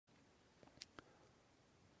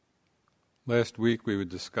Last week we were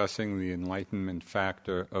discussing the enlightenment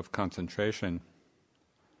factor of concentration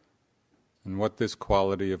and what this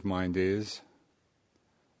quality of mind is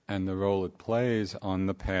and the role it plays on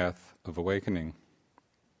the path of awakening.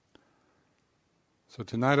 So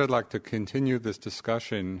tonight I'd like to continue this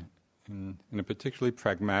discussion in a particularly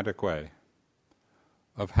pragmatic way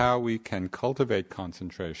of how we can cultivate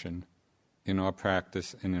concentration in our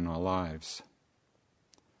practice and in our lives.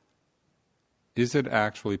 Is it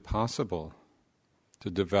actually possible to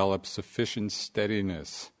develop sufficient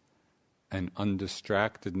steadiness and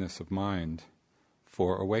undistractedness of mind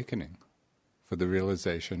for awakening, for the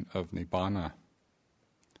realization of Nibbana?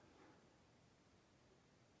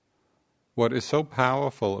 What is so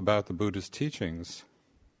powerful about the Buddha's teachings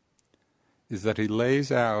is that he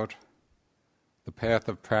lays out the path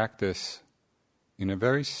of practice in a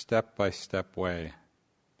very step-by-step way.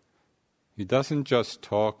 He doesn't just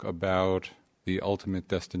talk about the ultimate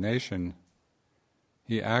destination,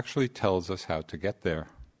 he actually tells us how to get there.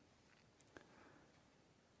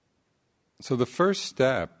 So the first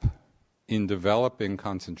step in developing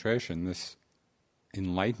concentration, this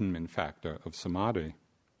enlightenment factor of samadhi,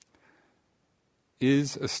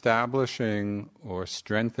 is establishing or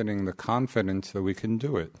strengthening the confidence that we can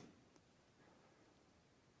do it.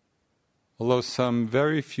 Although some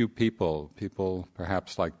very few people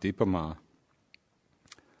perhaps like Dipama,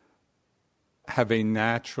 have a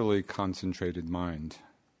naturally concentrated mind.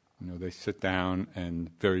 They sit down and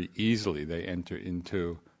very easily they enter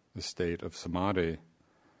into the state of samadhi.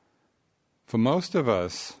 For most of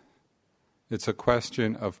us, it's a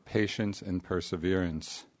question of patience and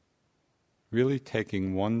perseverance, really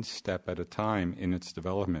taking one step at a time in its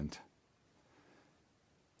development.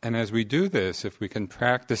 And as we do this, if we can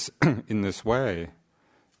practice in this way,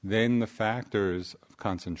 then the factors of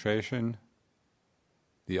concentration,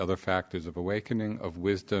 the other factors of awakening, of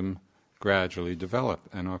wisdom, gradually develop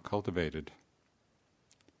and are cultivated.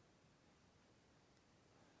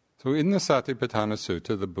 So in the Satipatthana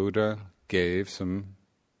Sutta, the Buddha gave some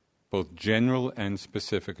both general and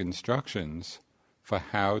specific instructions for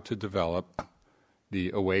how to develop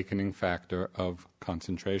the awakening factor of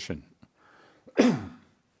concentration.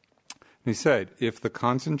 He said, if the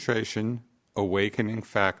concentration awakening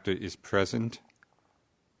factor is present,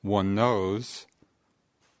 one knows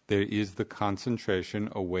there is the concentration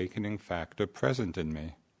awakening factor present in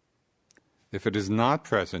me. If it is not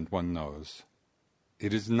present, one knows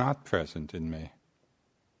it is not present in me.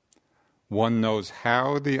 One knows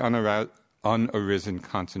how the unarisen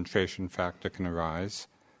concentration factor can arise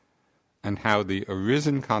and how the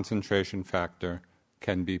arisen concentration factor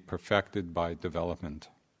can be perfected by development.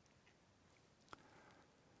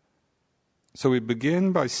 So we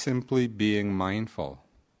begin by simply being mindful.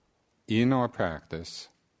 In our practice,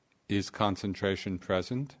 is concentration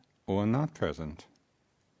present or not present?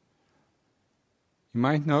 You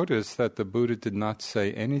might notice that the Buddha did not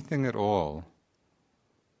say anything at all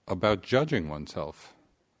about judging oneself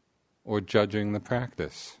or judging the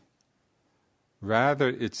practice. Rather,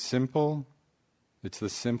 it's the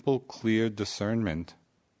simple, clear discernment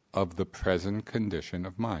of the present condition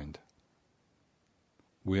of mind.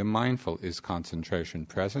 We are mindful, is concentration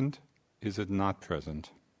present? Is it not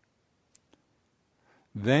present?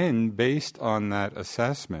 Then, based on that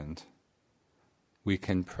assessment, we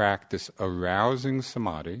can practice arousing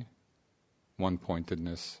samadhi,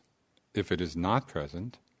 one-pointedness, if it is not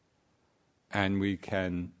present, and we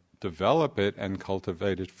can develop it and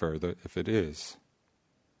cultivate it further if it is.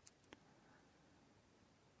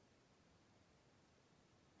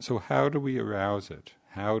 So how do we arouse it?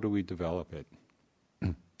 How do we develop it?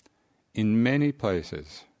 In many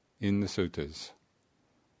places in the suttas,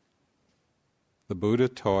 the Buddha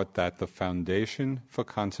taught that the foundation for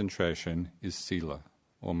concentration is sila,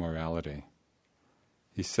 or morality.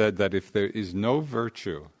 He said that if there is no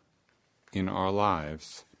virtue in our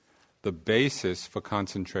lives, the basis for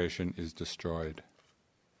concentration is destroyed.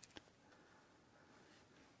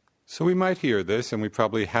 So we might hear this, and we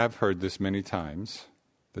probably have heard this many times,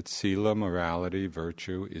 that sila, morality,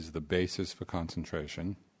 virtue is the basis for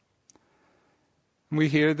concentration. And we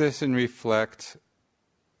hear this and reflect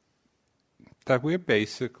that we're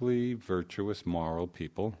basically virtuous, moral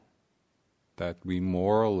people, that we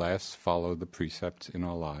more or less follow the precepts in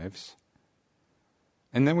our lives.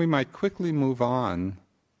 And then we might quickly move on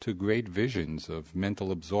to great visions of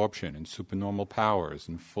mental absorption and supernormal powers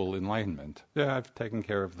and full enlightenment. Yeah, I've taken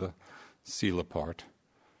care of the sila part.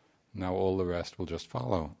 Now all the rest will just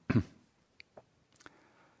follow. But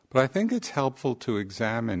I think it's helpful to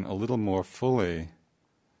examine a little more fully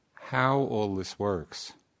how all this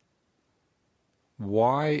works.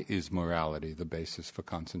 Why is morality the basis for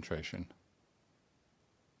concentration?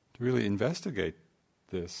 to really investigate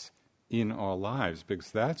this in our lives,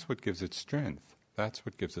 because that's what gives it strength. That's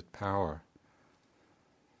what gives it power.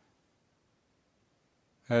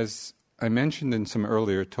 As I mentioned in some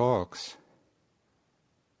earlier talks,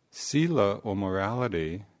 sila, or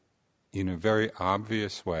morality, in a very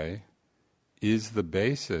obvious way, is the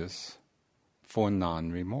basis for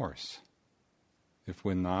non-remorse. If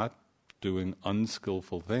we're not doing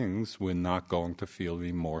unskillful things, we're not going to feel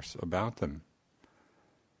remorse about them.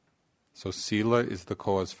 So sila is the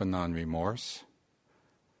cause for non-remorse.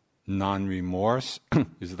 Non-remorse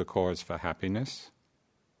is the cause for happiness.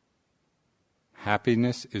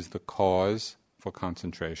 Happiness is the cause for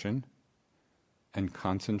concentration, and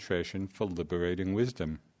concentration for liberating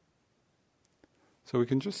wisdom. So we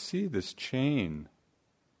can just see this chain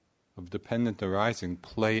of dependent arising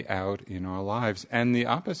play out in our lives, and the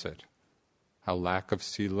opposite, how lack of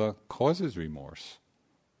sila causes remorse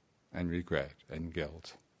and regret and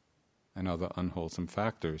guilt and other unwholesome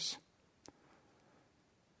factors.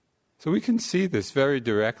 So we can see this very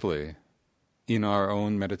directly in our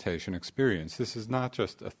own meditation experience. This is not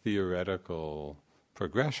just a theoretical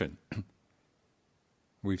progression.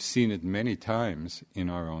 We've seen it many times in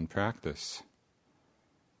our own practice.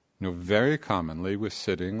 Very commonly we're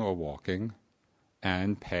sitting or walking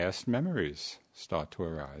and past memories start to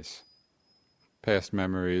arise. Past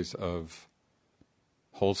memories of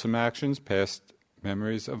wholesome actions, past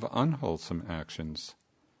memories of unwholesome actions.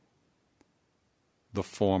 The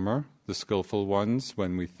former, the skillful ones,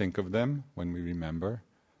 when we think of them, when we remember,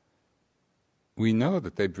 we know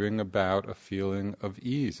that they bring about a feeling of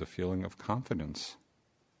ease, a feeling of confidence.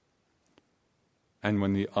 And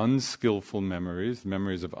when the unskillful memories,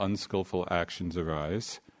 memories of unskillful actions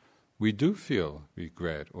arise, we do feel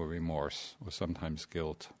regret or remorse or sometimes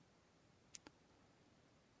guilt.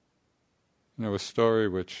 A story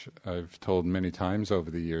which I've told many times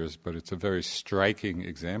over the years, but it's a very striking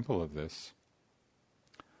example of this,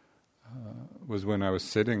 was when I was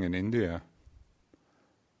sitting in India,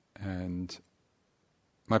 and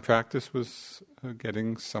my practice was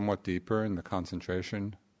getting somewhat deeper and the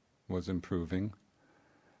concentration was improving.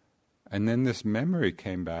 And then this memory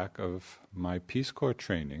came back of my Peace Corps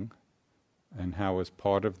training, and how as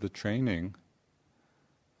part of the training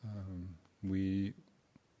we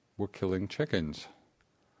were killing chickens.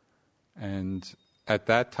 And at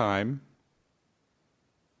that time,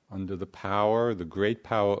 under the power, the great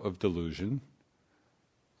power of delusion,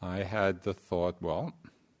 I had the thought, well,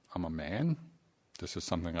 I'm a man, this is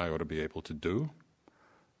something I ought to be able to do.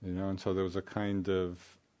 And so there was a kind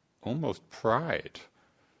of almost pride,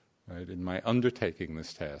 right, in my undertaking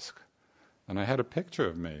this task. And I had a picture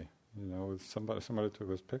of me, with somebody took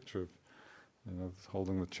this picture of,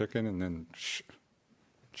 holding the chicken and then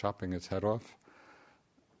chopping its head off.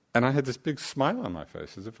 And I had this big smile on my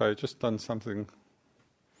face, as if I had just done something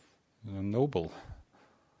noble.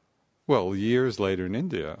 Well, years later in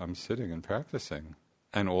India, I'm sitting and practicing,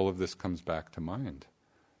 and all of this comes back to mind.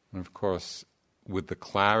 And of course, with the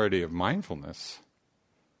clarity of mindfulness,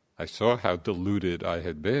 I saw how deluded I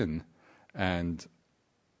had been, and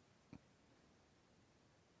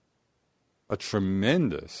a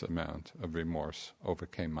tremendous amount of remorse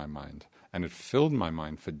overcame my mind. And it filled my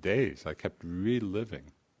mind for days. I kept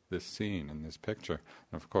reliving this scene and this picture.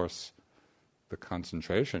 And of course, the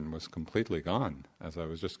concentration was completely gone, as I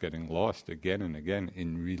was just getting lost again and again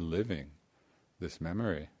in reliving this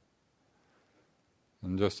memory.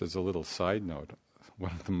 And just as a little side note,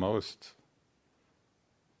 one of the most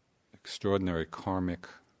extraordinary karmic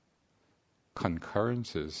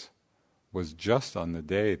concurrences was just on the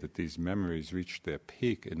day that these memories reached their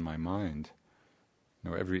peak in my mind.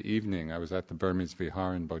 Every evening I was at the Burmese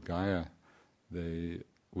Vihar in Bodh Gaya. They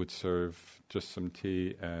would serve just some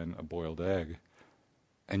tea and a boiled egg.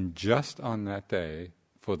 And just on that day,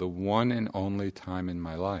 for the one and only time in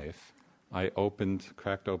my life, I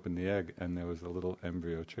cracked open the egg, and there was a little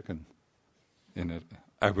embryo chicken in it.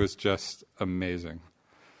 It was just amazing.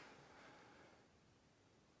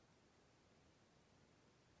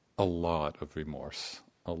 A lot of remorse,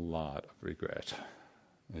 a lot of regret,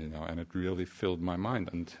 and it really filled my mind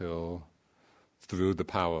until, through the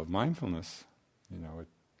power of mindfulness, it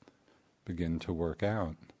began to work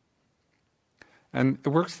out. And it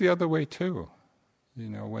works the other way too.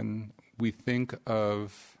 When we think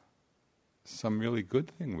of some really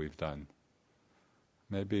good thing we've done,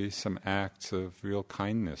 maybe some acts of real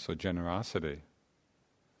kindness or generosity,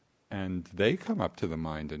 and they come up to the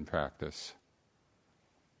mind in practice.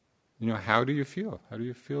 How do you feel? How do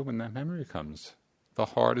you feel when that memory comes? The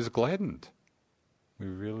heart is gladdened.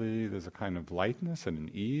 There's a kind of lightness and an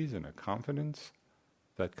ease and a confidence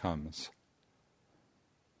that comes.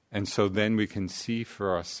 And so then we can see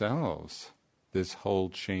for ourselves this whole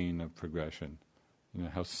chain of progression.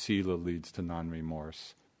 How sila leads to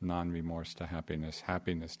non-remorse, non-remorse to happiness,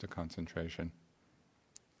 happiness to concentration.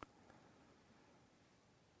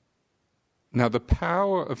 Now the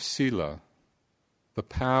power of sila, the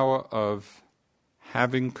power of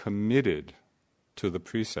having committed to the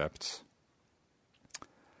precepts,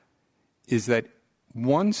 is that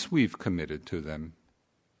once we've committed to them,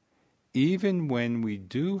 even when we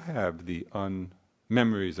do have the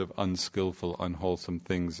memories of unskillful, unwholesome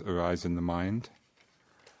things arise in the mind,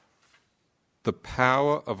 the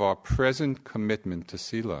power of our present commitment to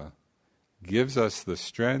sila gives us the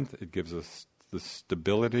strength, it gives us the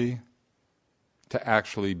stability to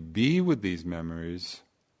actually be with these memories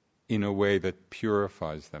in a way that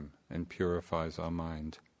purifies them and purifies our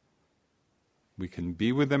mind. We can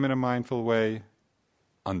be with them in a mindful way,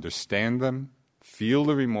 understand them, feel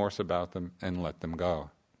the remorse about them, and let them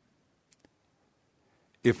go.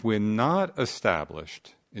 If we're not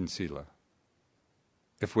established in sila,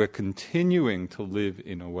 if we're continuing to live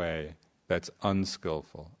in a way that's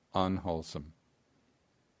unskillful, unwholesome,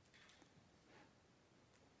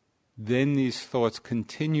 then these thoughts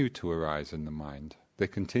continue to arise in the mind. They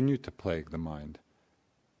continue to plague the mind.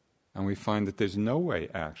 And we find that there's no way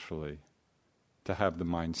actually to have the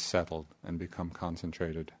mind settled and become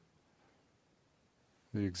concentrated.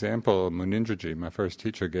 The example, Munindraji, my first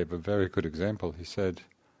teacher, gave a very good example. He said,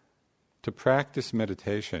 to practice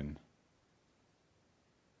meditation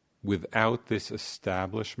without this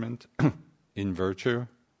establishment in virtue,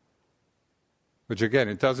 which again,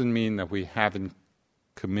 it doesn't mean that we haven't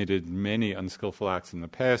committed many unskillful acts in the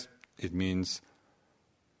past. It means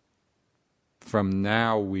from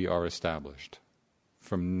now we are established.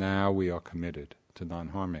 From now we are committed to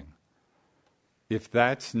non-harming. If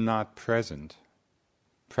that's not present,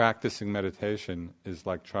 practicing meditation is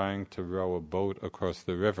like trying to row a boat across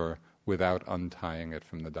the river without untying it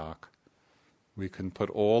from the dock. We can put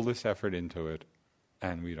all this effort into it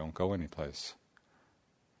and we don't go anyplace.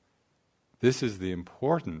 This is the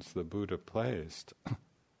importance the Buddha placed,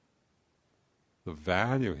 the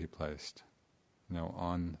value he placed,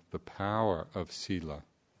 on the power of sila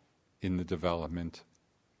in the development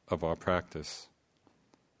of our practice.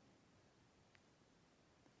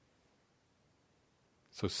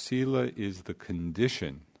 So sila is the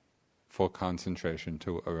condition for concentration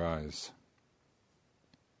to arise.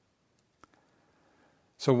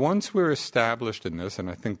 So once we're established in this, and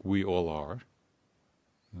I think we all are,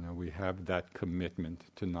 we have that commitment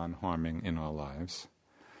to non-harming in our lives,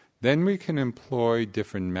 then we can employ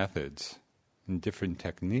different methods and different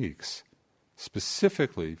techniques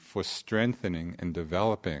specifically for strengthening and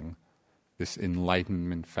developing this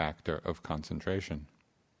enlightenment factor of concentration.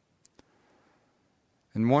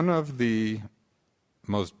 And one of the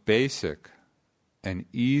most basic and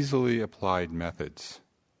easily applied methods,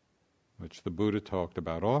 which the Buddha talked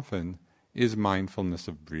about often, is mindfulness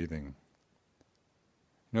of breathing.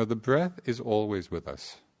 The breath is always with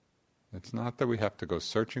us. It's not that we have to go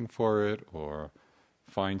searching for it or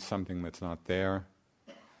find something that's not there.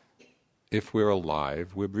 If we're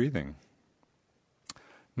alive, we're breathing.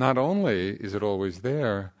 Not only is it always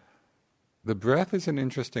there, the breath is an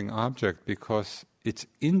interesting object because it's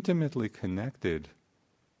intimately connected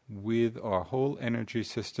with our whole energy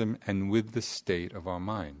system and with the state of our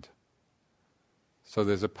mind. So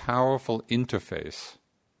there's a powerful interface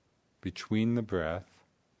between the breath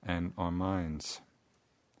and our minds.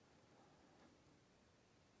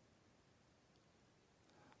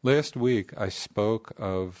 Last week I spoke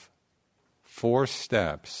of 4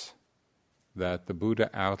 steps that the Buddha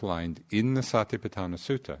outlined in the Satipatthana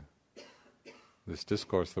Sutta, this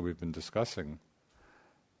discourse that we've been discussing.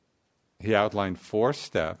 He outlined 4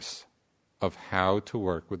 steps of how to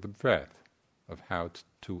work with the breath, of how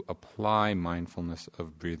to apply mindfulness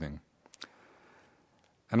of breathing.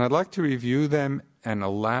 And I'd like to review them and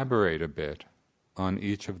elaborate a bit on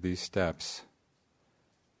each of these steps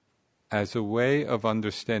as a way of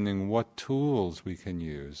understanding what tools we can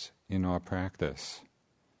use in our practice,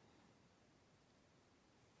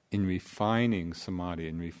 in refining samadhi,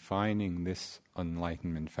 in refining this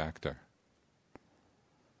enlightenment factor.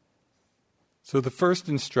 So the first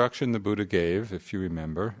instruction the Buddha gave, if you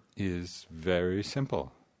remember, is very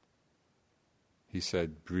simple. He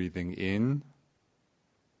said, breathing in,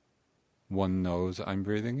 one knows I'm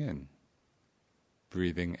breathing in.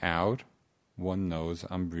 Breathing out, one knows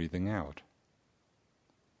I'm breathing out.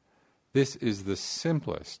 This is the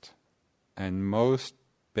simplest and most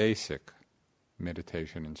basic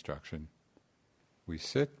meditation instruction. We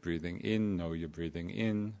sit, breathing in, know you're breathing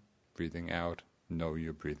in, breathing out, know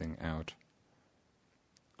you're breathing out.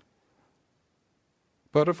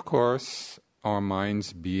 But of course, our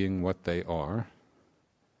minds being what they are,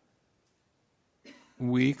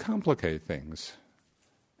 we complicate things.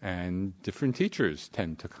 And different teachers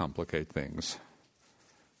tend to complicate things.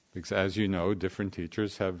 Because as you know, different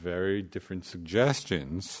teachers have very different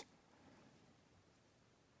suggestions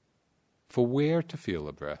for where to feel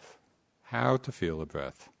a breath, how to feel a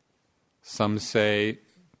breath. Some say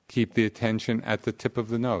keep the attention at the tip of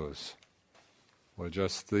the nose, or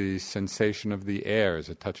just the sensation of the air as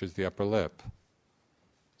it touches the upper lip.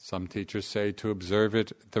 Some teachers say to observe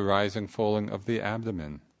it, the rising, falling of the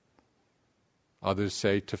abdomen. Others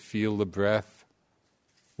say to feel the breath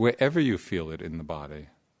wherever you feel it in the body,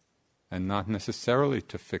 and not necessarily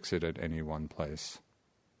to fix it at any one place.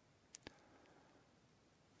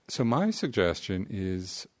 So my suggestion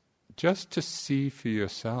is just to see for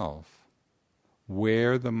yourself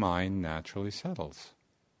where the mind naturally settles.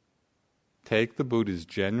 Take the Buddha's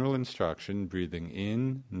general instruction, breathing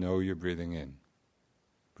in, know you're breathing in.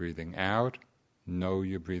 Breathing out, know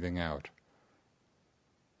you're breathing out.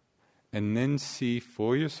 And then see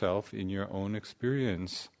for yourself in your own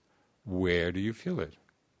experience, where do you feel it?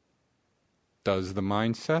 Does the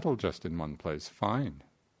mind settle just in one place? Fine,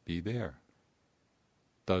 be there.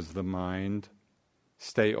 Does the mind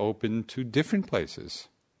stay open to different places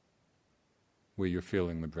where you're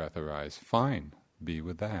feeling the breath arise? Fine, be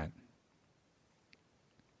with that.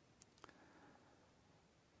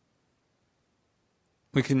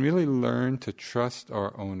 We can really learn to trust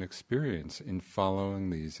our own experience in following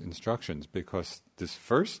these instructions, because this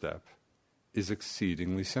first step is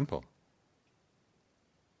exceedingly simple.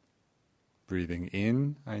 Breathing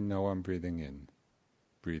in, I know I'm breathing in.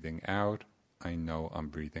 Breathing out, I know I'm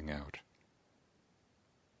breathing out.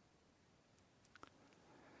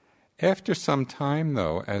 After some time,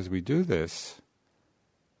 though, as we do this,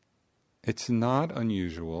 it's not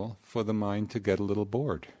unusual for the mind to get a little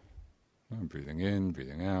bored. I'm breathing in,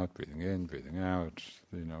 breathing out, breathing in, breathing out.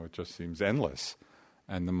 It just seems endless.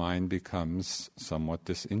 And the mind becomes somewhat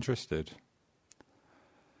disinterested.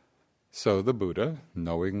 So the Buddha,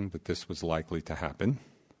 knowing that this was likely to happen,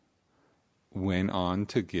 went on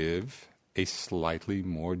to give a slightly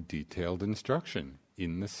more detailed instruction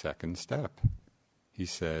in the second step. He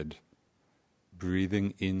said,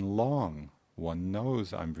 breathing in long, one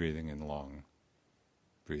knows I'm breathing in long.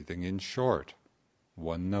 Breathing in short,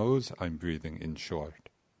 one knows I'm breathing in short.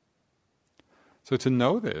 So to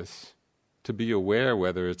know this, to be aware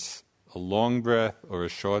whether it's a long breath or a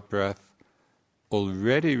short breath,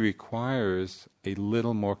 already requires a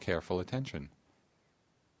little more careful attention.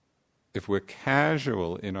 If we're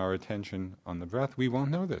casual in our attention on the breath, we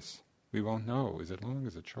won't know this. We won't know, is it long,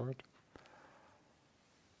 is it short?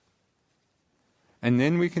 And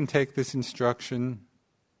then we can take this instruction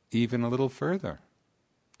even a little further.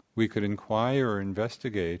 We could inquire or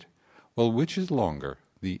investigate, well, which is longer,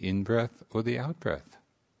 the in-breath or the out-breath?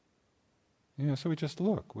 So we just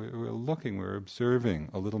look. We're looking, we're observing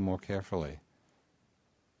a little more carefully.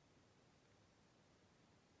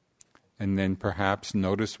 And then perhaps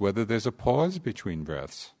notice whether there's a pause between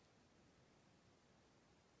breaths.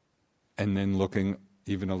 And then looking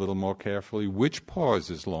even a little more carefully, which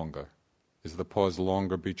pause is longer? Is the pause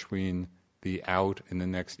longer between the out and the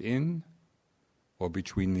next in? Or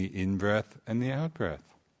between the in-breath and the out-breath?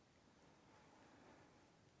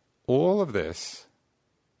 All of this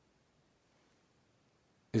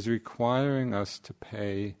is requiring us to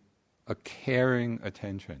pay a caring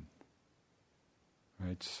attention.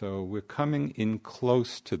 Right? So we're coming in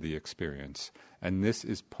close to the experience, and this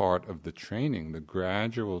is part of the training, the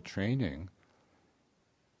gradual training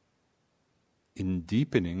in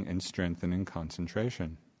deepening and strengthening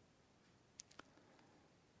concentration.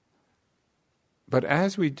 But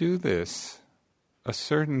as we do this, a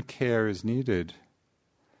certain care is needed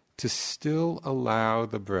to still allow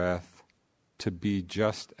the breath to be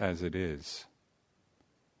just as it is.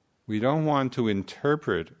 We don't want to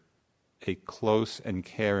interpret a close and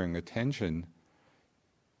caring attention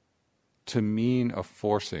to mean a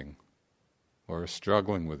forcing or a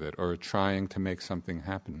struggling with it or a trying to make something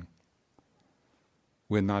happen.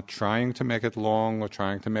 We're not trying to make it long or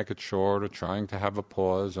trying to make it short or trying to have a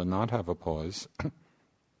pause or not have a pause.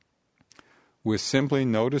 We're simply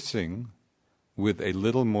noticing with a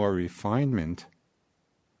little more refinement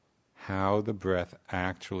how the breath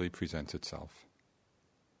actually presents itself.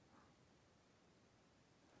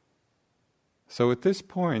 So at this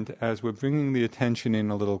point, as we're bringing the attention in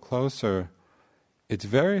a little closer, it's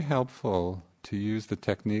very helpful to use the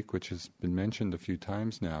technique which has been mentioned a few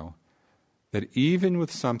times now, that even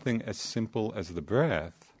with something as simple as the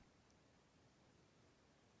breath,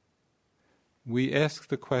 we ask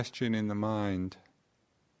the question in the mind,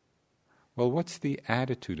 well, what's the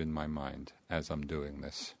attitude in my mind as I'm doing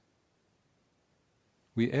this?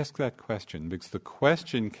 We ask that question because the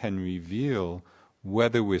question can reveal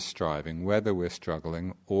whether we're striving, whether we're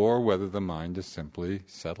struggling, or whether the mind is simply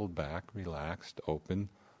settled back, relaxed, open,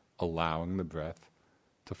 allowing the breath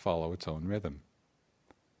to follow its own rhythm.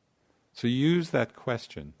 So use that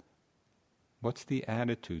question. What's the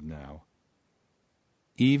attitude now?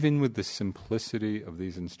 Even with the simplicity of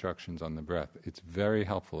these instructions on the breath, it's very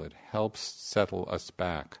helpful. It helps settle us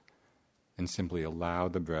back and simply allow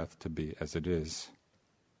the breath to be as it is.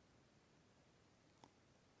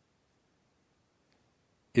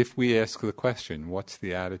 If we ask the question, what's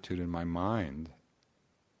the attitude in my mind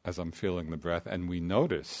as I'm feeling the breath, and we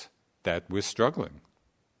notice that we're struggling,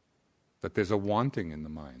 that there's a wanting in the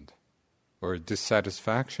mind, or a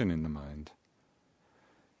dissatisfaction in the mind,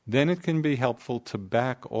 then it can be helpful to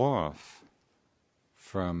back off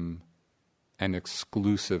from an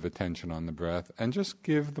exclusive attention on the breath and just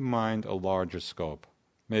give the mind a larger scope.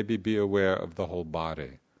 Maybe be aware of the whole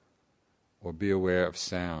body, or be aware of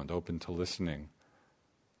sound, open to listening.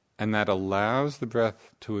 And that allows the breath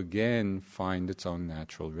to again find its own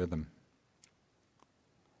natural rhythm.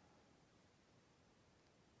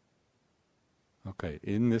 Okay,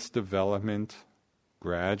 in this development,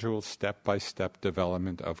 gradual step-by-step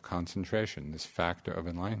development of concentration, this factor of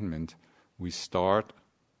enlightenment, we start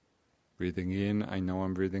breathing in, I know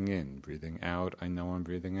I'm breathing in. Breathing out, I know I'm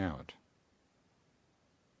breathing out.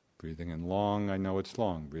 Breathing in long, I know it's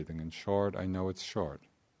long. Breathing in short, I know it's short.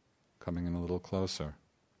 Coming in a little closer.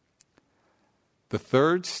 The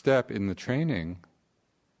third step in the training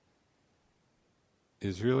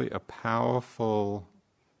is really a powerful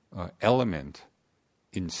element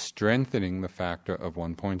in strengthening the factor of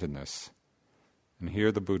one-pointedness. And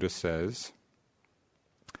here the Buddha says,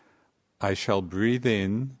 I shall breathe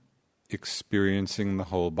in, experiencing the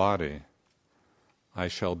whole body. I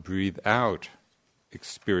shall breathe out,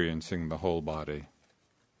 experiencing the whole body.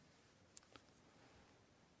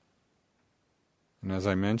 And as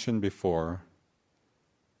I mentioned before,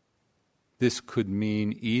 this could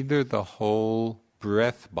mean either the whole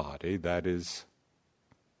breath body, that is,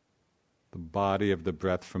 the body of the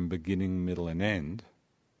breath from beginning, middle, and end,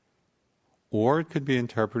 or it could be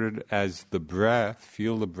interpreted as the breath,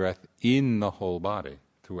 feel the breath in the whole body,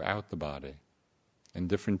 throughout the body. And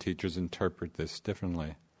different teachers interpret this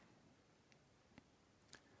differently.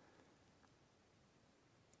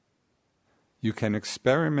 You can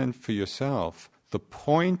experiment for yourself. The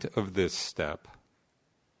point of this step,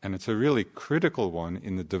 and it's a really critical one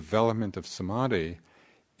in the development of samadhi,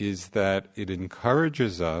 is that it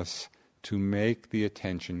encourages us to make the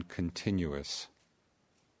attention continuous.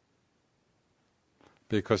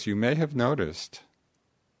 Because you may have noticed,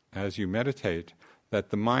 as you meditate,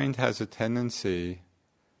 that the mind has a tendency,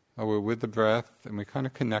 we're with the breath and we kind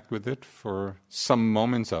of connect with it for some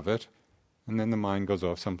moments of it, and then the mind goes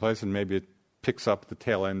off someplace and maybe it picks up the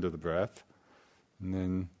tail end of the breath, and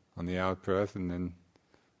then on the out breath, and then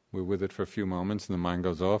we're with it for a few moments and the mind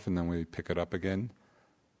goes off and then we pick it up again.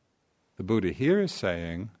 The Buddha here is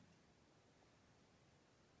saying,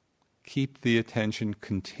 keep the attention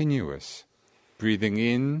continuous, breathing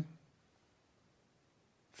in,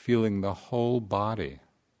 feeling the whole body,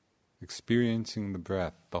 experiencing the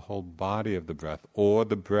breath, the whole body of the breath, or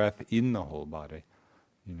the breath in the whole body.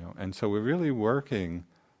 And so we're really working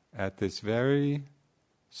at this very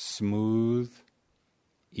smooth,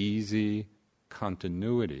 easy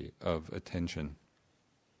continuity of attention.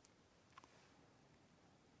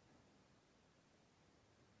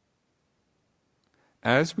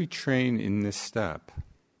 As we train in this step,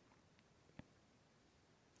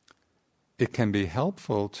 it can be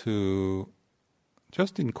helpful to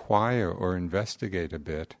just inquire or investigate a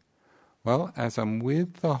bit. Well, as I'm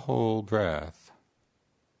with the whole breath,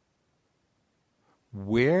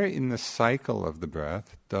 where in the cycle of the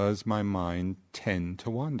breath does my mind tend to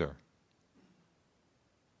wander?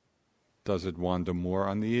 Does it wander more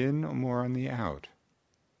on the in or more on the out?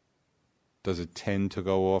 Does it tend to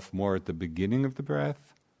go off more at the beginning of the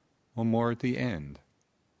breath or more at the end?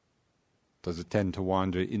 Does it tend to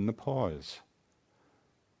wander in the pause?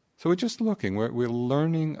 So we're just looking, we're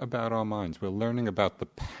learning about our minds, we're learning about the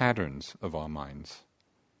patterns of our minds,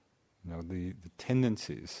 the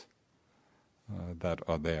tendencies that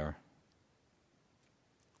are there.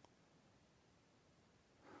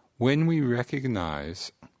 When we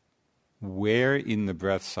recognize where in the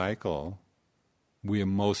breath cycle we are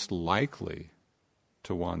most likely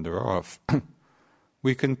to wander off,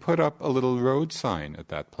 we can put up a little road sign at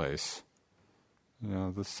that place.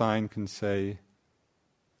 The sign can say,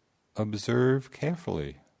 observe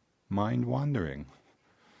carefully, mind wandering.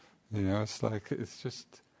 It's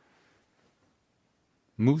just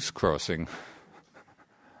moose crossing.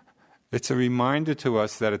 It's a reminder to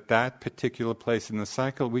us that at that particular place in the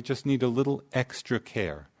cycle, we just need a little extra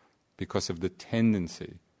care because of the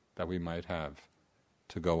tendency that we might have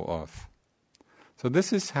to go off. So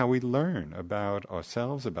this is how we learn about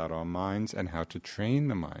ourselves, about our minds, and how to train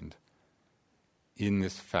the mind in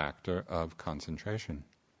this factor of concentration.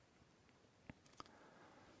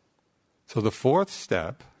 So the fourth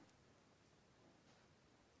step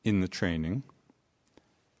in the training,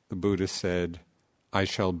 the Buddha said, I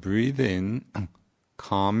shall breathe in,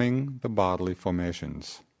 calming the bodily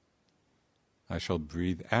formations. I shall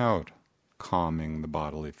breathe out, calming the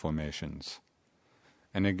bodily formations.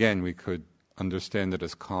 And again, we could understand it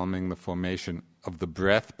as calming the formation of the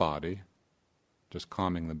breath body, just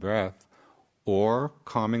calming the breath, or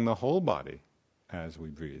calming the whole body as we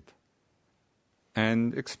breathe.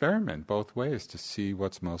 And experiment both ways to see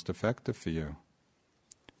what's most effective for you.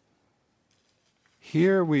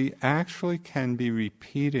 Here we actually can be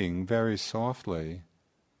repeating very softly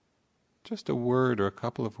just a word or a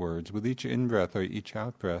couple of words with each in-breath or each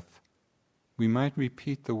out-breath. We might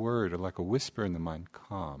repeat the word, or like a whisper in the mind,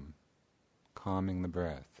 calm, calming the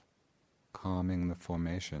breath, calming the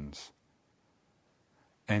formations.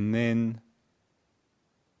 And then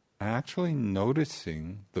actually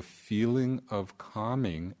noticing the feeling of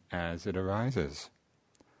calming as it arises.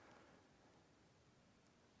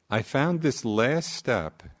 I found this last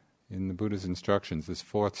step in the Buddha's instructions, this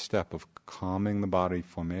fourth step of calming the body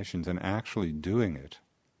formations and actually doing it,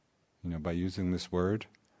 by using this word,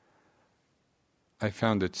 I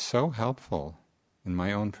found it so helpful in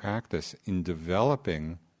my own practice in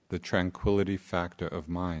developing the tranquility factor of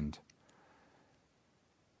mind,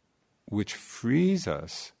 which frees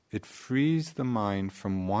us. It frees the mind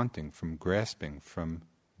from wanting, from grasping, from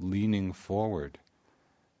leaning forward.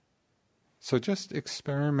 So just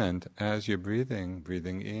experiment as you're breathing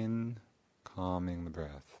in, calming the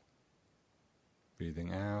breath.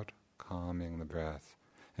 Breathing out, calming the breath.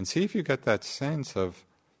 And see if you get that sense of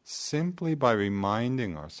simply by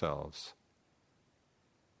reminding ourselves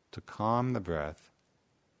to calm the breath,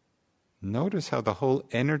 notice how the whole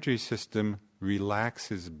energy system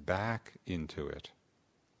relaxes back into it,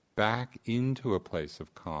 back into a place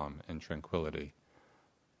of calm and tranquility,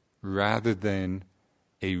 rather than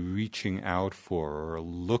a reaching out for or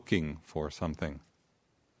looking for something.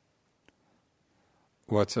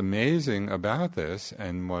 What's amazing about this,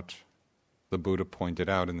 and what the Buddha pointed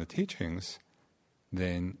out in the teachings,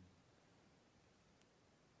 then,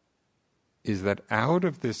 is that out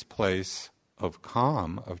of this place of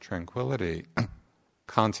calm, of tranquility,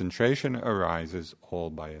 concentration arises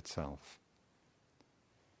all by itself.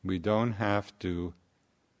 We don't have to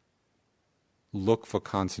look for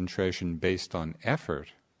concentration based on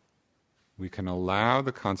effort. We can allow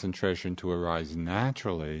the concentration to arise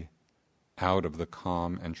naturally out of the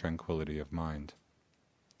calm and tranquility of mind.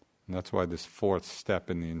 And that's why this fourth step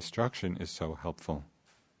in the instruction is so helpful.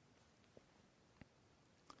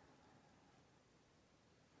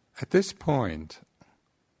 At this point,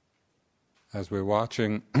 as we're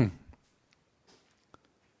watching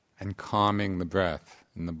and calming the breath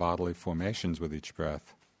and the bodily formations with each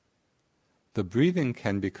breath, the breathing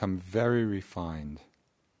can become very refined.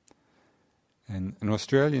 And an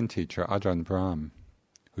Australian teacher, Ajahn Brahm,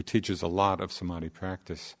 who teaches a lot of samadhi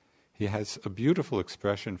practice, he has a beautiful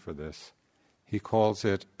expression for this. He calls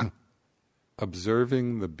it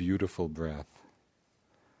observing the beautiful breath.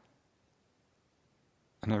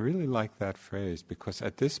 And I really like that phrase, because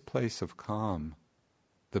at this place of calm,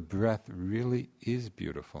 the breath really is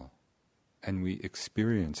beautiful, and we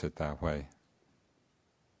experience it that way.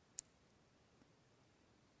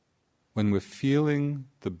 When we're feeling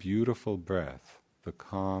the beautiful breath, the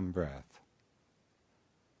calm breath,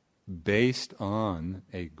 based on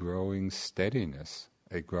a growing steadiness,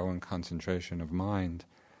 a growing concentration of mind,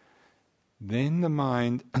 then the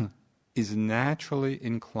mind is naturally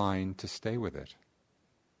inclined to stay with it.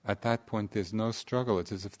 At that point there's no struggle.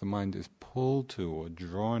 It's as if the mind is pulled to or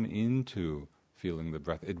drawn into feeling the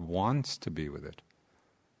breath. It wants to be with it,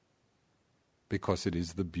 because it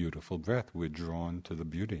is the beautiful breath. We're drawn to the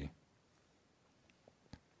beauty.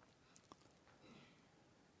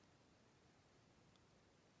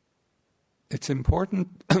 It's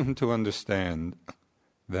important to understand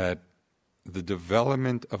that the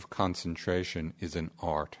development of concentration is an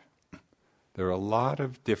art. There are a lot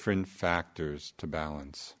of different factors to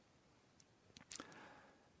balance.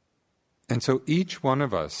 And so each one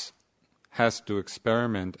of us has to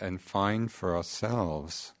experiment and find for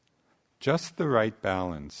ourselves just the right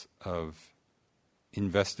balance of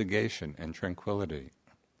investigation and tranquility.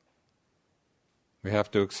 We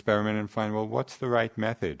have to experiment and find, well, what's the right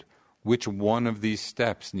method? Which one of these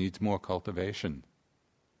steps needs more cultivation?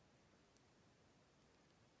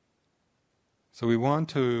 So we want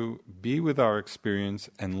to be with our experience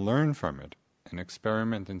and learn from it, and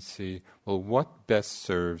experiment and see, well, what best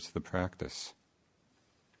serves the practice?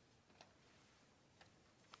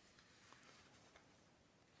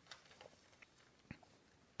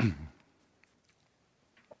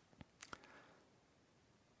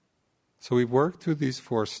 So we worked through these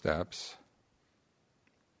 4 steps,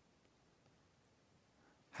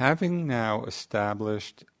 having now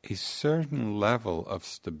established a certain level of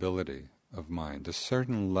stability of mind, a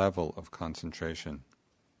certain level of concentration.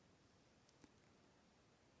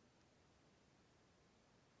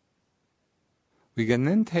 We can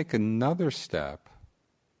then take another step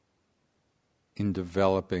in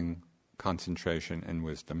developing concentration and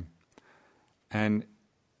wisdom, and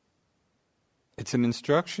it's an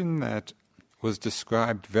instruction that was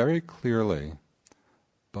described very clearly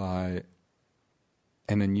by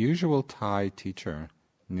an unusual Thai teacher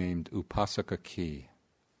named Upasaka Kee.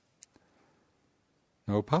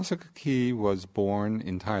 Now, Upasaka Kee was born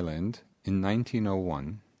in Thailand in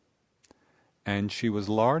 1901, and she was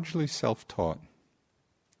largely self-taught.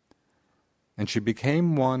 And she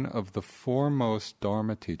became one of the foremost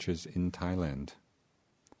Dharma teachers in Thailand.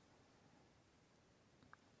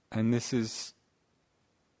 And this is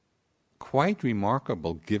quite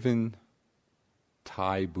remarkable given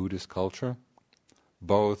Thai Buddhist culture,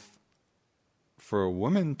 both for a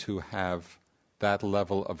woman to have that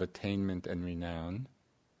level of attainment and renown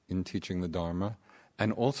in teaching the Dharma,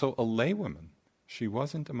 and also a laywoman. She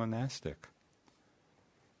wasn't a monastic.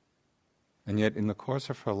 And yet in the course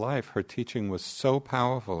of her life, her teaching was so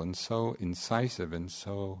powerful and so incisive and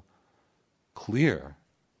so clear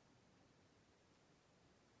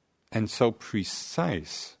and so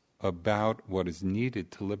precise about what is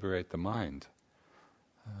needed to liberate the mind.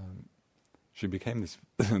 She became this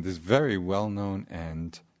this very well-known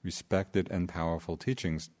and respected and powerful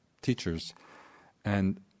teachers.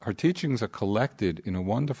 And her teachings are collected in a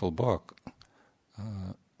wonderful book,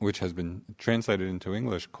 which has been translated into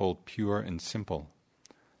English, called Pure and Simple.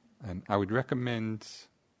 And I would recommend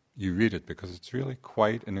you read it because it's really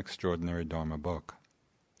quite an extraordinary Dharma book.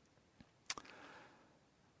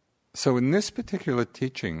 So in this particular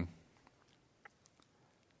teaching,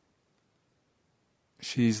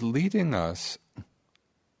 she's leading us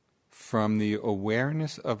from the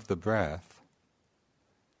awareness of the breath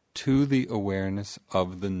to the awareness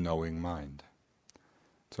of the knowing mind.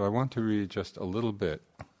 So I want to read just a little bit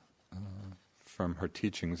from her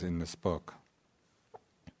teachings in this book.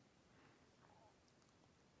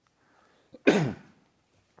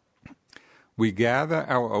 We gather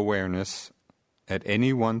our awareness at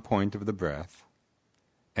any one point of the breath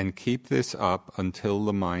and keep this up until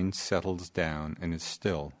the mind settles down and is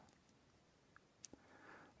still.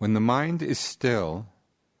 When the mind is still,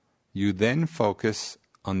 you then focus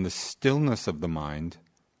on the stillness of the mind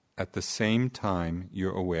at the same time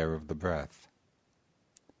you're aware of the breath.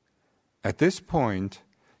 At this point,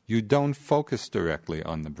 you don't focus directly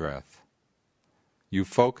on the breath. You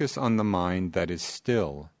focus on the mind that is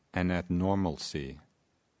still and at normalcy.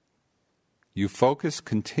 You focus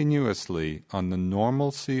continuously on the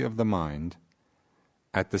normalcy of the mind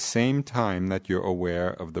at the same time that you're aware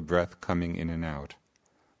of the breath coming in and out,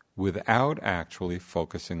 without actually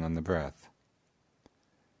focusing on the breath.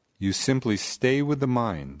 You simply stay with the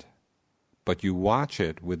mind, but you watch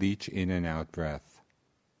it with each in and out breath.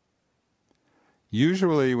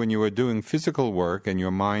 Usually when you are doing physical work and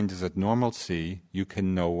your mind is at normalcy, you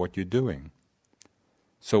can know what you're doing.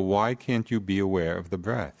 So why can't you be aware of the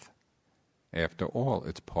breath? After all,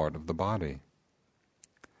 it's part of the body.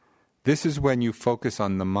 This is when you focus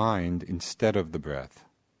on the mind instead of the breath.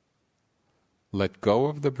 Let go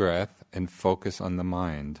of the breath and focus on the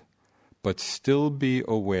mind, but still be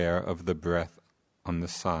aware of the breath on the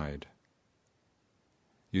side.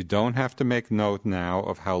 You don't have to make note now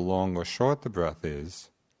of how long or short the breath is.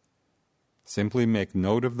 Simply make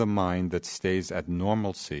note of the mind that stays at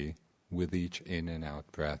normalcy with each in and out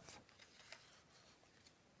breath.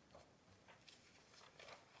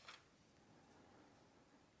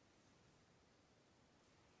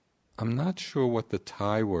 I'm not sure what the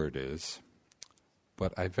Thai word is,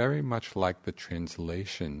 but I very much like the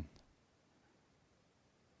translation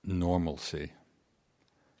normalcy,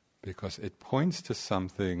 because it points to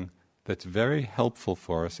something that's very helpful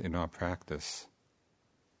for us in our practice.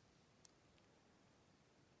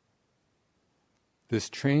 This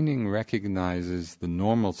training recognizes the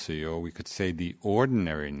normalcy, or we could say the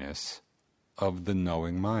ordinariness, of the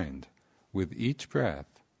knowing mind. With each breath,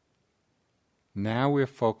 Now we're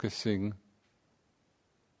focusing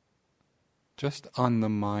just on the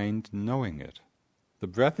mind knowing it. The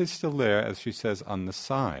breath is still there, as she says, on the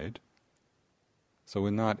side. So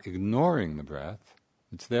we're not ignoring the breath.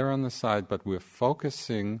 It's there on the side, but we're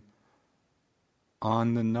focusing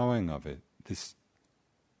on the knowing of it. This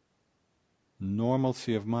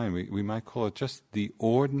normalcy of mind, we might call it just the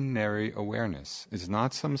ordinary awareness. It's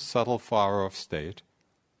not some subtle far-off state.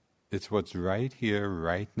 It's what's right here,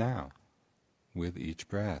 right now, with each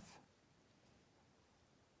breath.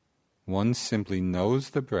 One simply knows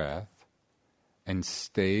the breath and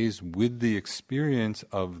stays with the experience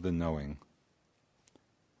of the knowing.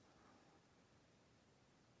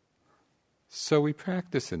 So we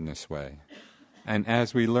practice in this way. And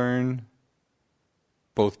as we learn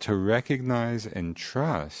both to recognize and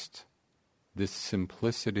trust this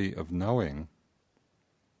simplicity of knowing,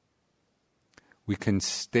 we can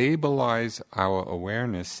stabilize our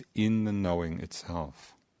awareness in the knowing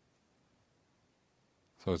itself.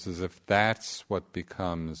 So it's as if that's what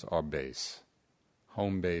becomes our base.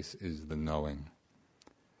 Home base is the knowing.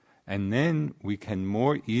 And then we can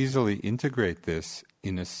more easily integrate this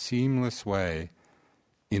in a seamless way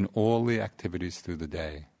in all the activities through the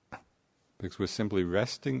day. Because we're simply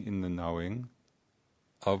resting in the knowing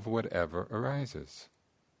of whatever arises.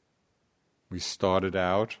 We started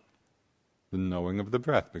out the knowing of the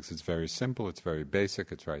breath, because it's very simple, it's very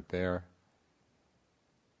basic, it's right there.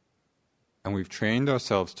 And we've trained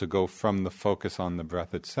ourselves to go from the focus on the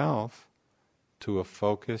breath itself to a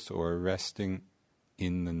focus or a resting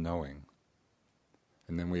in the knowing.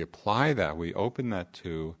 And then we apply that, we open that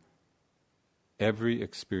to every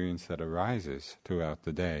experience that arises throughout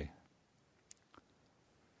the day.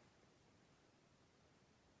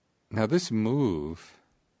 Now this move,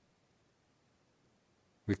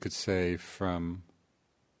 we could say, from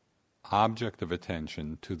object of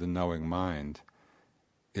attention to the knowing mind,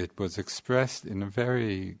 it was expressed in a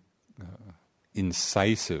very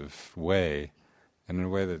incisive way, and in a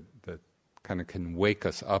way that kind of can wake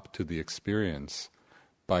us up to the experience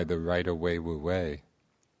by the Rider-Waite way.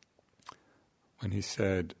 When he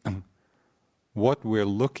said, what we're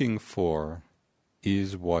looking for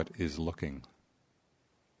is what is looking.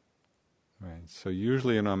 Right. So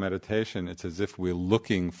usually in our meditation, it's as if we're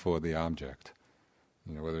looking for the object,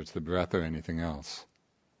 whether it's the breath or anything else.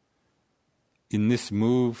 In this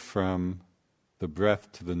move from the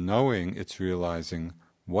breath to the knowing, it's realizing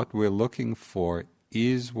what we're looking for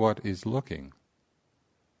is what is looking.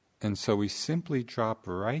 And so we simply drop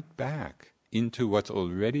right back into what's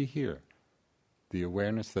already here, the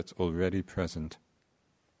awareness that's already present.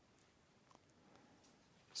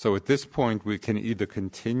 So at this point, we can either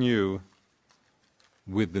continue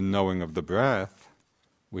with the knowing of the breath,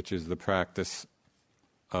 which is the practice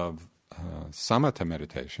of samatha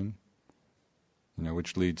meditation,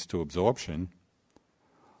 which leads to absorption,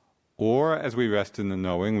 or as we rest in the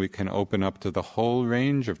knowing, we can open up to the whole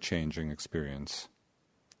range of changing experience,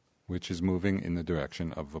 which is moving in the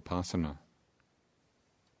direction of vipassana.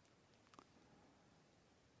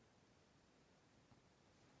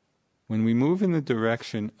 When we move in the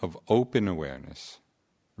direction of open awareness,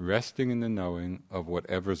 resting in the knowing of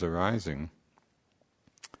whatever's arising,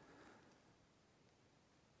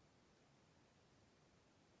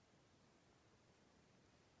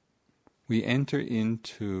 we enter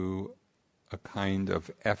into a kind of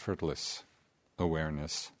effortless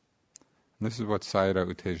awareness. And this is what Sayadaw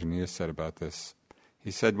U Tejaniya said about this. He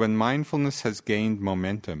said, when mindfulness has gained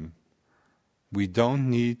momentum, we don't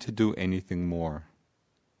need to do anything more.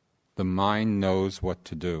 The mind knows what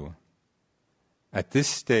to do. At this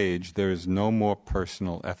stage, there is no more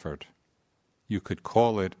personal effort. You could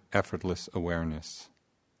call it effortless awareness.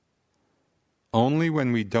 Only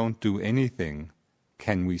when we don't do anything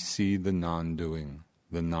can we see the non-doing,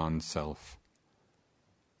 the non-self.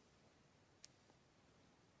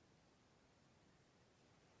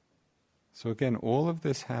 So again, all of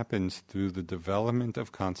this happens through the development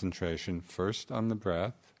of concentration, first on the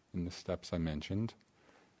breath, in the steps I mentioned.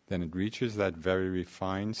 Then it reaches that very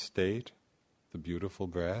refined state, the beautiful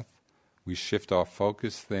breath. We shift our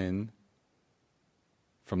focus then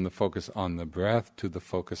from the focus on the breath to the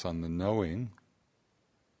focus on the knowing.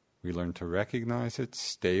 We learn to recognize it,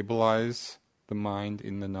 stabilize the mind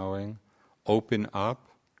in the knowing, open up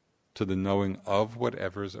to the knowing of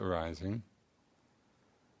whatever's arising.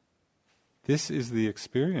 This is the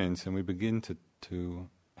experience, and we begin to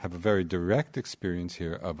have a very direct experience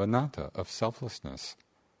here of anatta, of selflessness,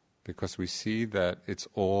 because we see that it's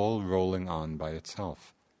all rolling on by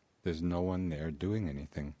itself. There's no one there doing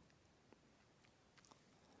anything.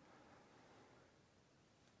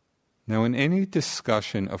 Now, in any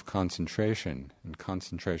discussion of concentration and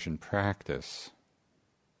concentration practice,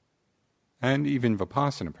 and even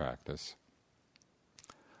Vipassana practice,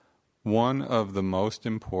 one of the most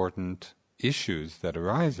important issues that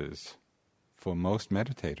arises for most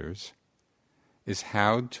meditators is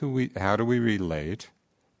how do we relate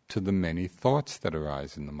to the many thoughts that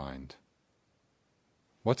arise in the mind?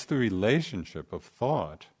 What's the relationship of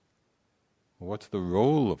thought? What's the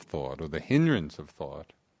role of thought or the hindrance of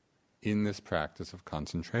thought in this practice of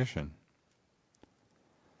concentration?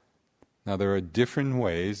 Now, there are different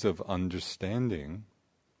ways of understanding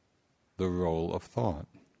the role of thought,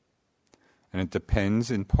 and it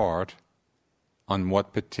depends in part on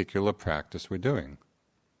what particular practice we're doing.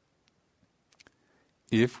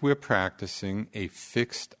 If we're practicing a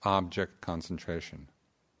fixed object concentration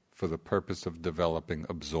for the purpose of developing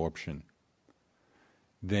absorption,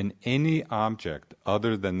 then any object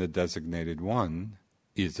other than the designated one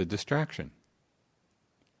is a distraction.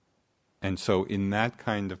 And so in that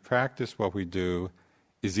kind of practice, what we do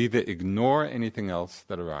is either ignore anything else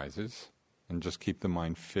that arises and just keep the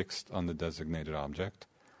mind fixed on the designated object,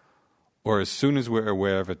 or as soon as we're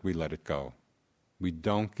aware of it, we let it go. We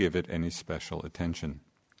don't give it any special attention.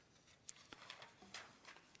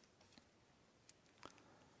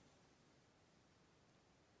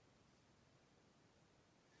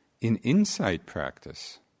 In insight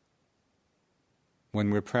practice,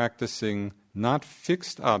 when we're practicing not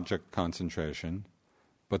fixed object concentration,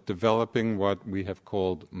 but developing what we have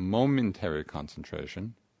called momentary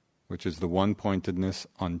concentration, which is the one-pointedness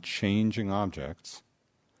on changing objects,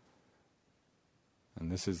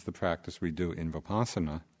 and this is the practice we do in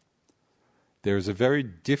Vipassana, there is a very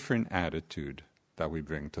different attitude that we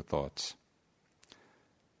bring to thoughts.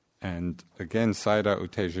 And again, Sayadaw U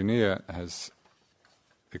Tejaniya has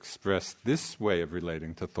expressed this way of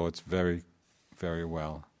relating to thoughts very, very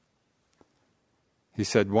well. He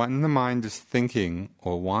said, when the mind is thinking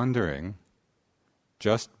or wandering,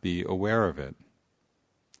 just be aware of it.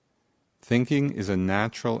 Thinking is a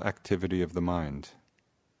natural activity of the mind.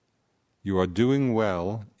 You are doing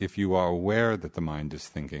well if you are aware that the mind is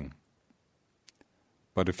thinking.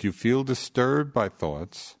 But if you feel disturbed by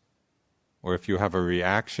thoughts, or if you have a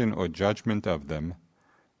reaction or judgment of them,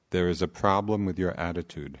 there is a problem with your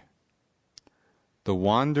attitude. The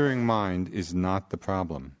wandering mind is not the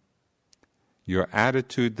problem. Your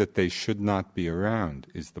attitude that they should not be around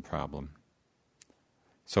is the problem.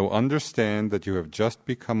 So understand that you have just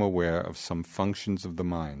become aware of some functions of the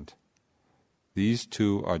mind. These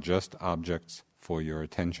two are just objects for your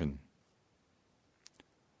attention.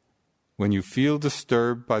 When you feel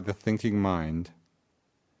disturbed by the thinking mind,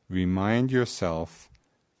 remind yourself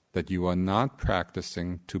that you are not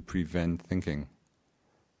practicing to prevent thinking,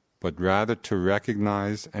 but rather to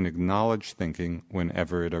recognize and acknowledge thinking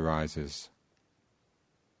whenever it arises.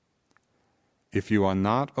 If you are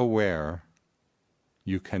not aware,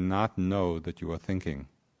 you cannot know that you are thinking.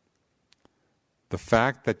 The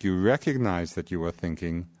fact that you recognize that you are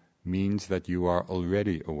thinking means that you are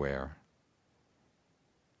already aware.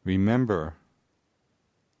 Remember,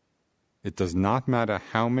 it does not matter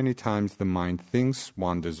how many times the mind thinks,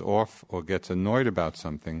 wanders off, or gets annoyed about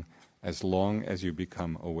something, as long as you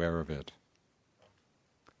become aware of it.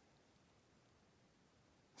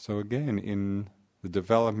 So again, in the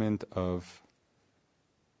development of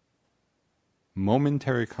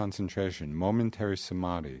momentary concentration, momentary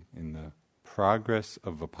samadhi, in the progress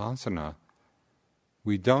of Vipassana,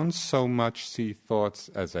 we don't so much see thoughts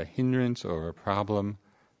as a hindrance or a problem.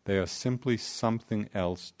 They are simply something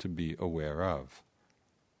else to be aware of.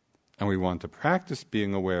 And we want to practice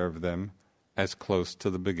being aware of them as close to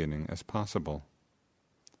the beginning as possible.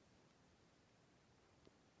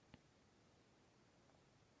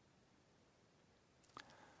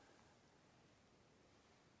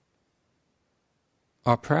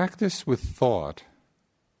 Our practice with thought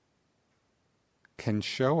can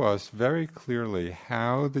show us very clearly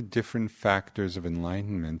how the different factors of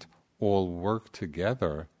enlightenment all work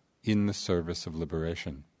together in the service of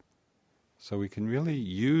liberation. So we can really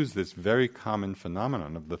use this very common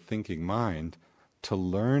phenomenon of the thinking mind to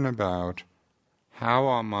learn about how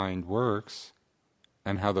our mind works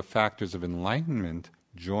and how the factors of enlightenment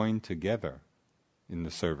join together in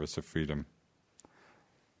the service of freedom.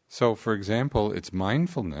 So, for example, it's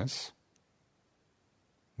mindfulness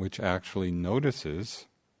which actually notices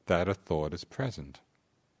that a thought is present.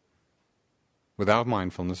 Without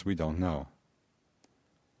mindfulness, we don't know.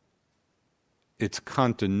 It's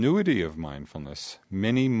continuity of mindfulness,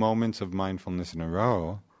 many moments of mindfulness in a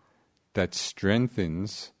row, that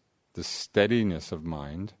strengthens the steadiness of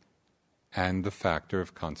mind and the factor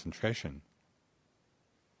of concentration.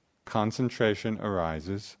 concentration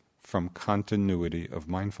arises from continuity of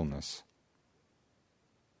mindfulness.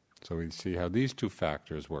 So we see how these two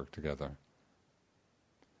factors work together.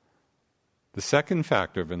 The second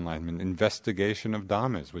factor of enlightenment, investigation of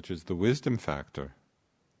dhammas, which is the wisdom factor.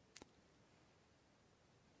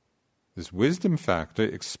 This wisdom factor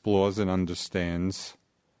explores and understands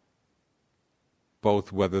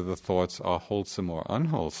both whether the thoughts are wholesome or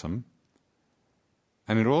unwholesome,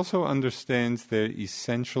 and it also understands their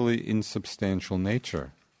essentially insubstantial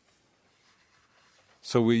nature.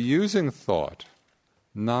 So we're using thought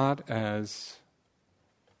not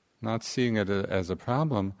seeing it as a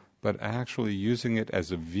problem, but actually using it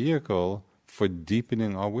as a vehicle for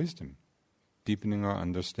deepening our wisdom, deepening our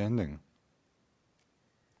understanding.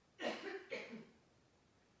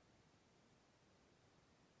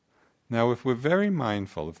 Now, if we're very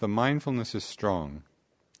mindful, if the mindfulness is strong,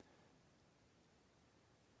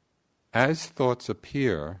 as thoughts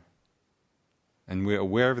appear, and we're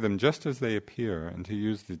aware of them just as they appear, and to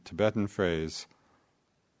use the Tibetan phrase,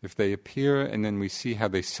 if they appear and then we see how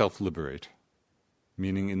they self-liberate,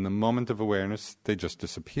 meaning in the moment of awareness they just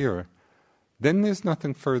disappear, then there's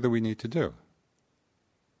nothing further we need to do.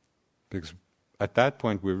 Because at that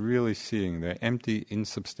point we're really seeing their empty,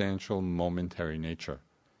 insubstantial, momentary nature.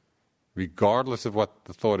 Regardless of what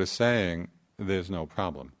the thought is saying, there's no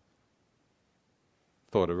problem.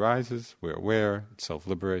 Thought arises, we're aware, it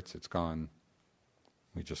self-liberates, it's gone.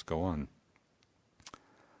 We just go on.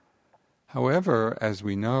 However, as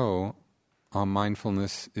we know, our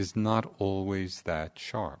mindfulness is not always that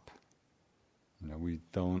sharp. We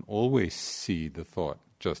don't always see the thought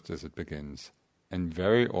just as it begins. And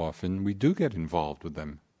very often we do get involved with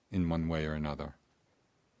them in one way or another.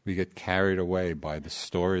 We get carried away by the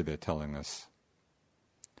story they're telling us.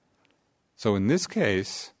 So in this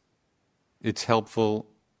case, it's helpful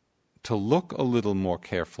to look a little more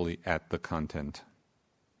carefully at the content.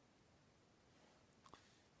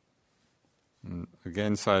 And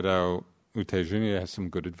again, Sayadaw U Tejuniya has some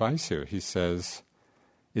good advice here. He says,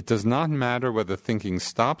 it does not matter whether thinking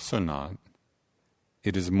stops or not.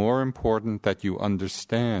 It is more important that you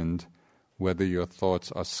understand whether your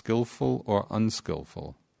thoughts are skillful or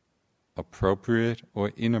unskillful, appropriate or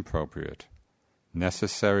inappropriate,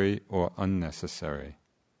 necessary or unnecessary.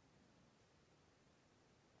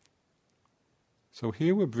 So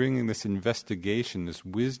here we're bringing this investigation, this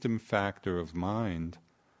wisdom factor of mind,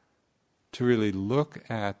 to really look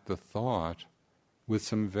at the thought with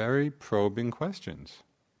some very probing questions.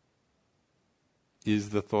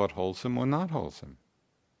 Is the thought wholesome or not wholesome?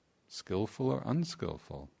 Skillful or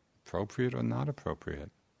unskillful? Appropriate or not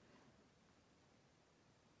appropriate?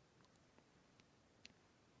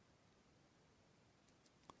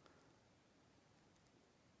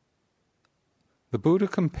 The Buddha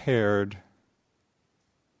compared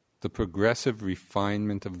the progressive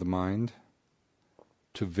refinement of the mind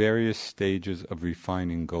to various stages of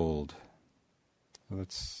refining gold.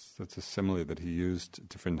 That's a simile that he used at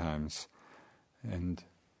different times. And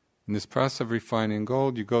in this process of refining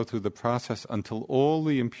gold, you go through the process until all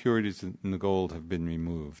the impurities in the gold have been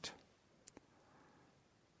removed.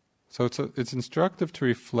 So it's instructive to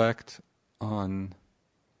reflect on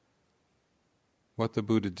what the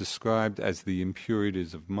Buddha described as the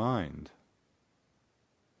impurities of mind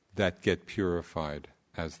that get purified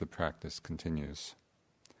as the practice continues.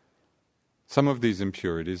 Some of these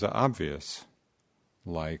impurities are obvious,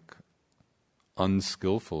 like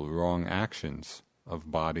unskillful, wrong actions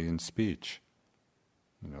of body and speech.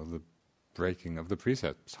 The breaking of the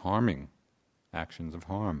precepts, harming, actions of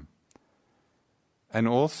harm. And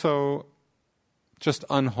also just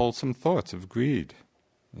unwholesome thoughts of greed,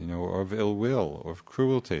 or of ill will, or of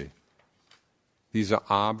cruelty. These are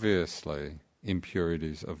obviously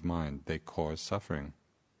impurities of mind. They cause suffering.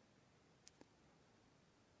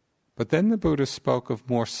 But then the Buddha spoke of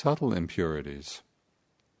more subtle impurities.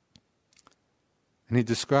 And he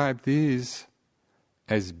described these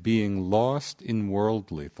as being lost in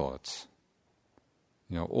worldly thoughts.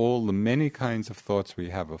 All the many kinds of thoughts we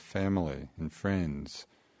have of family and friends,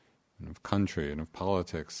 and of country and of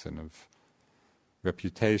politics and of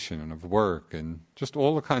reputation and of work, and just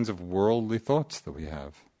all the kinds of worldly thoughts that we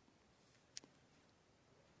have.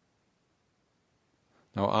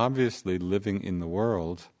 Now, obviously, living in the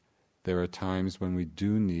world, there are times when we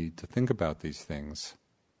do need to think about these things.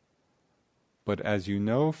 But as you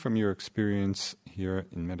know from your experience here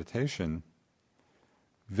in meditation,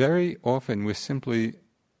 very often we're simply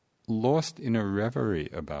lost in a reverie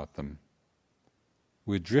about them.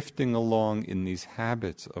 We're drifting along in these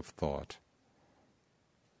habits of thought.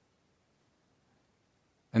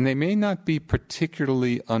 And they may not be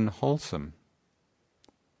particularly unwholesome,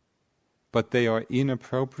 but they are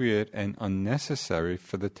inappropriate and unnecessary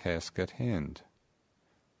for the task at hand.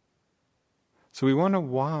 So we want to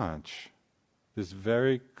watch this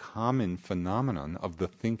very common phenomenon of the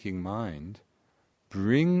thinking mind,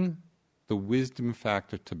 bring the wisdom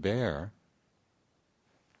factor to bear.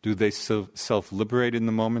 Do they self-liberate in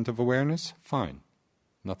the moment of awareness? Fine.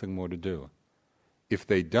 Nothing more to do. If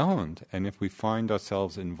they don't, and if we find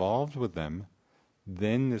ourselves involved with them,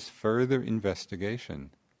 then there's further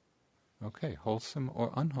investigation. Okay, wholesome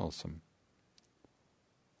or unwholesome?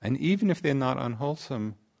 And even if they're not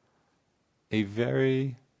unwholesome, a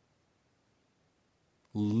very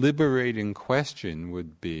liberating question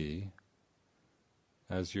would be,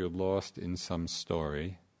 as you're lost in some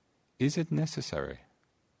story, is it necessary?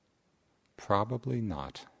 Probably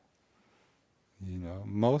not.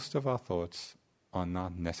 Most of our thoughts are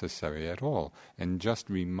not necessary at all. And just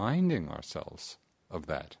reminding ourselves of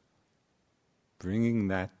that, bringing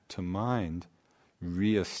that to mind,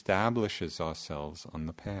 reestablishes ourselves on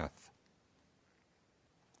the path.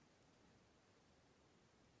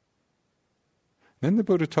 Then the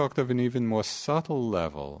Buddha talked of an even more subtle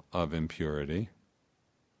level of impurity.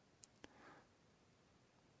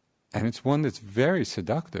 And it's one that's very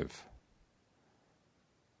seductive.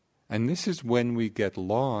 And this is when we get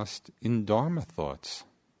lost in Dharma thoughts.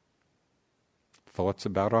 Thoughts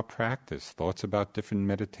about our practice, thoughts about different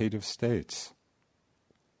meditative states.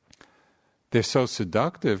 They're so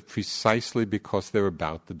seductive precisely because they're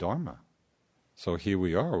about the Dharma. So here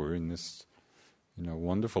we are, we're in this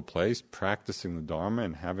wonderful place, practicing the Dharma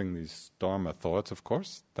and having these Dharma thoughts. Of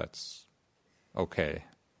course, that's okay.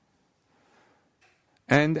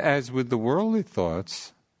 And as with the worldly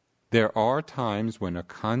thoughts, there are times when a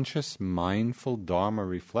conscious, mindful Dharma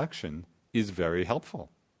reflection is very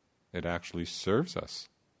helpful. It actually serves us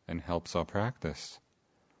and helps our practice.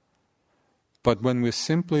 But when we're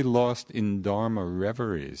simply lost in Dharma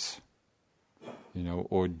reveries,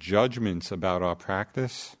 or judgments about our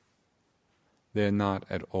practice, they're not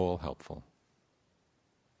at all helpful.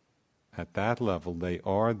 At that level, they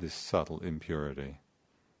are this subtle impurity.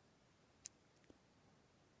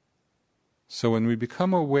 So when we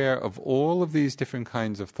become aware of all of these different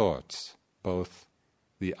kinds of thoughts, both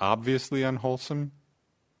the obviously unwholesome,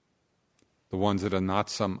 the ones that are not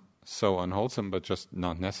so unwholesome but just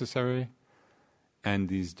not necessary, and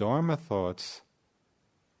these Dharma thoughts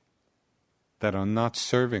that are not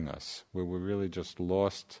serving us, where we're really just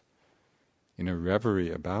lost in a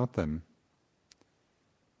reverie about them,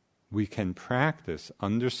 we can practice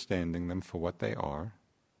understanding them for what they are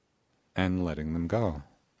and letting them go.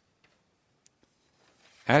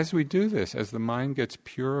 As we do this, as the mind gets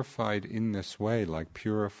purified in this way, like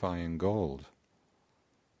purifying gold,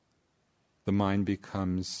 the mind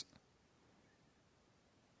becomes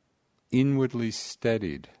inwardly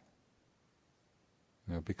steadied.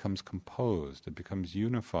 It becomes composed, it becomes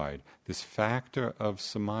unified. This factor of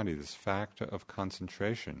samadhi, this factor of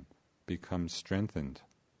concentration becomes strengthened.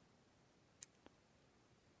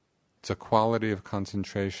 It's a quality of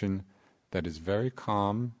concentration that is very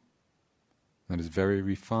calm, that is very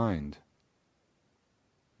refined.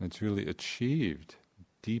 It's really achieved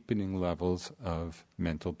deepening levels of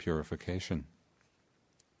mental purification.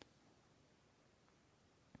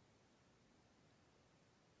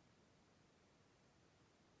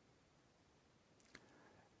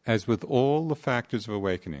 As with all the factors of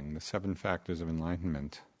awakening, the 7 factors of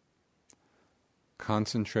enlightenment,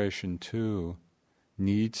 concentration too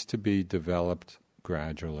needs to be developed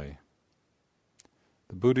gradually.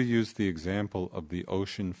 The Buddha used the example of the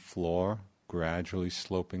ocean floor gradually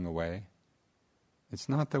sloping away. It's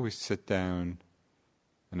not that we sit down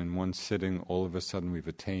and in one sitting all of a sudden we've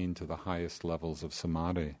attained to the highest levels of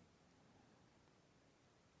samadhi.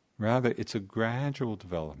 Rather, it's a gradual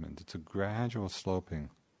development, it's a gradual sloping.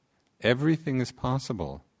 Everything is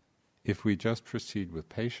possible if we just proceed with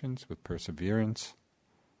patience, with perseverance.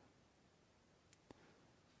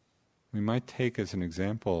 We might take as an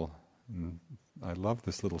example, and I love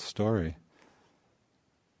this little story,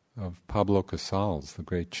 of Pablo Casals, the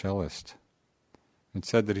great cellist. It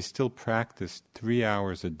said that he still practiced 3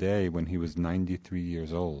 hours a day when he was 93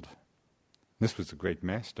 years old. This was a great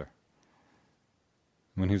master.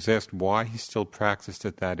 When he was asked why he still practiced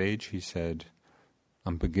at that age, he said,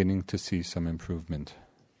 "I'm beginning to see some improvement."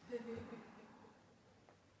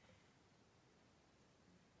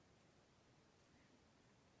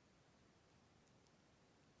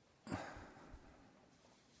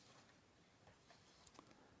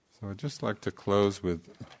 So I'd just like to close with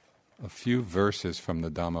a few verses from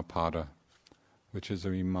the Dhammapada, which is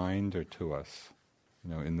a reminder to us,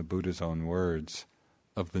 in the Buddha's own words,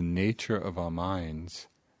 of the nature of our minds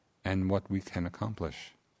and what we can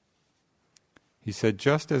accomplish. He said,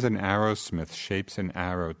 just as an arrowsmith shapes an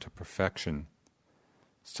arrow to perfection,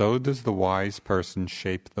 so does the wise person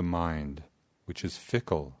shape the mind, which is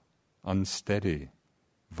fickle, unsteady,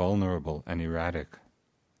 vulnerable, and erratic.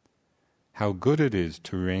 How good it is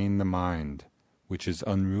to rein the mind, which is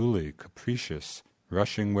unruly, capricious,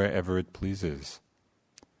 rushing wherever it pleases.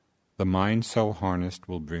 The mind so harnessed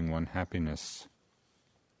will bring one happiness.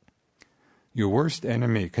 Your worst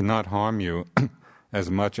enemy cannot harm you as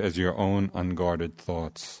much as your own unguarded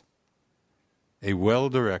thoughts. A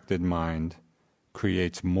well-directed mind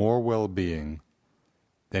creates more well-being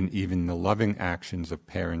than even the loving actions of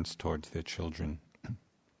parents towards their children.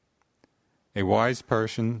 A wise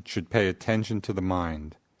person should pay attention to the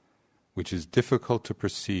mind, which is difficult to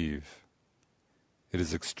perceive. It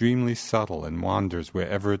is extremely subtle and wanders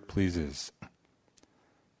wherever it pleases.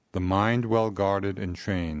 The mind well guarded and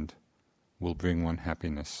trained will bring one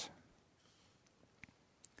happiness.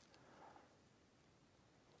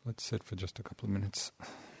 Let's sit for just a couple of minutes.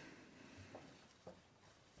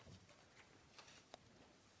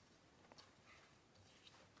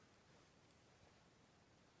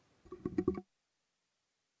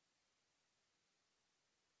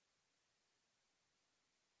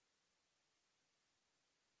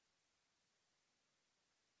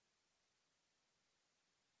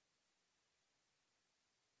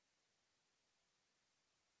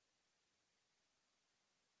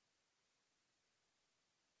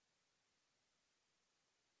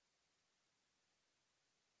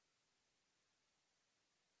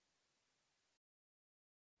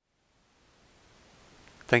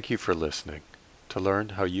 Thank you for listening. To learn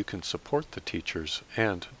how you can support the teachers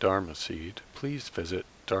and Dharma Seed, please visit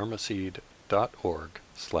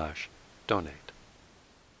dharmaseed.org/donate.